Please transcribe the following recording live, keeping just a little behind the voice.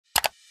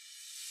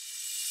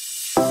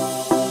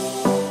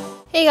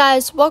Hey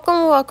guys,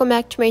 welcome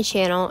back to my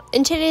channel.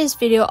 In today's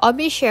video, I'll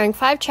be sharing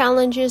 5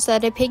 challenges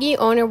that a piggy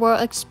owner will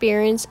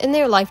experience in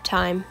their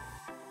lifetime.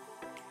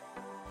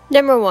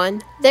 Number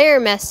 1. They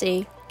are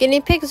messy. Guinea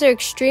pigs are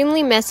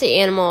extremely messy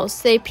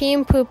animals. They pee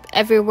and poop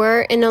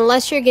everywhere, and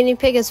unless your guinea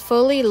pig is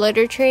fully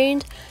litter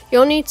trained,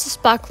 you'll need to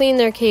spot clean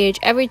their cage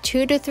every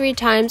 2 to 3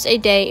 times a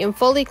day and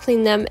fully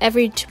clean them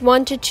every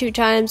 1 to 2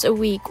 times a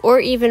week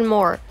or even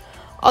more.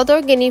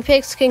 Although guinea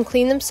pigs can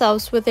clean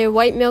themselves with a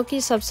white milky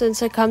substance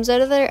that comes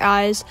out of their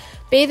eyes,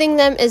 bathing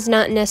them is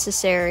not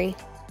necessary.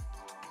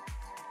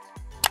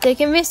 They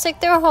can be sick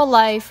their whole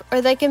life,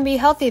 or they can be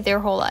healthy their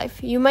whole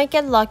life. You might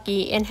get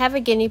lucky and have a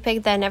guinea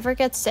pig that never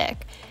gets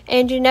sick,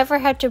 and you never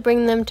have to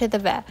bring them to the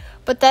vet,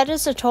 but that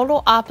is the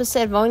total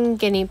opposite of owning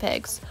guinea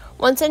pigs.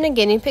 Once in a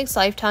guinea pig's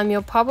lifetime,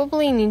 you'll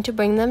probably need to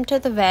bring them to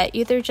the vet,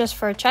 either just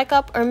for a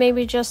checkup or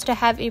maybe just to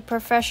have a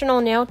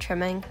professional nail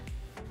trimming.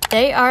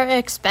 They are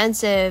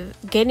expensive.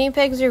 Guinea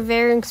pigs are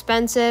very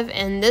expensive,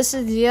 and this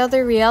is the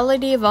other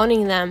reality of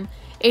owning them.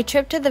 A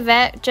trip to the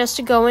vet just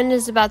to go in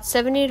is about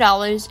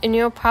 $70, and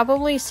you'll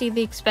probably see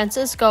the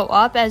expenses go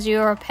up as you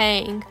are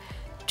paying.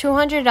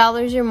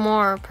 $200 or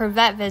more per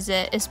vet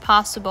visit is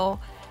possible.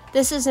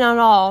 This is not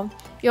all.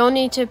 You'll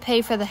need to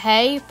pay for the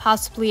hay,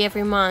 possibly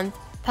every month,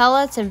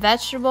 pellets and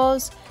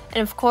vegetables,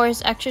 and of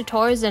course extra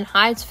toys and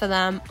hides for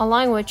them,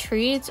 along with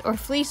treats or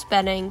fleece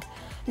bedding.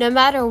 No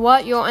matter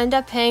what, you'll end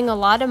up paying a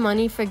lot of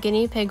money for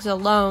guinea pigs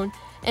alone,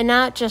 and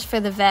not just for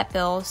the vet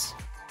bills.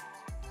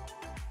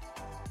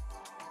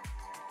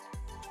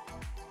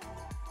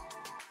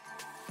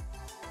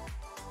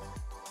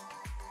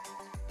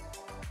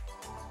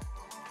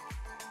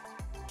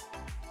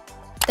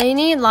 They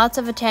need lots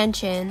of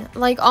attention.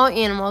 Like all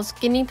animals,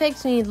 guinea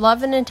pigs need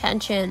love and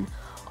attention.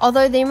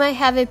 Although they might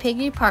have a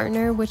piggy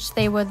partner which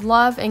they would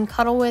love and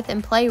cuddle with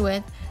and play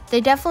with, they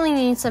definitely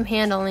need some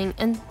handling,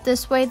 and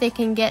this way they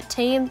can get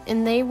tamed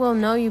and they will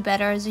know you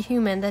better as a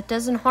human that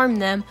doesn't harm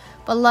them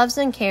but loves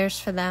and cares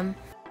for them.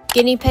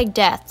 Guinea pig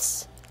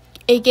deaths.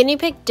 A guinea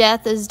pig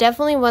death is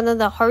definitely one of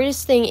the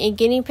hardest things a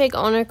guinea pig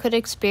owner could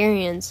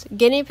experience.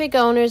 Guinea pig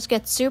owners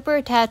get super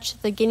attached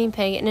to the guinea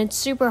pig and it's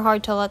super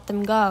hard to let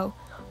them go.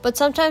 But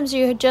sometimes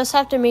you just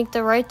have to make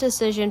the right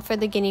decision for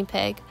the guinea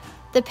pig.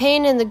 The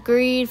pain and the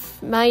grief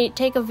might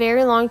take a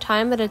very long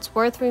time, but it's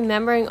worth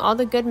remembering all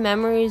the good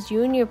memories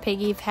you and your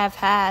piggy have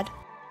had.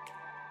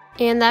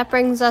 And that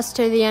brings us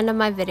to the end of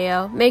my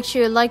video. Make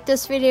sure you like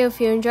this video if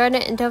you enjoyed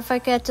it, and don't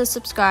forget to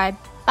subscribe.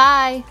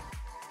 Bye!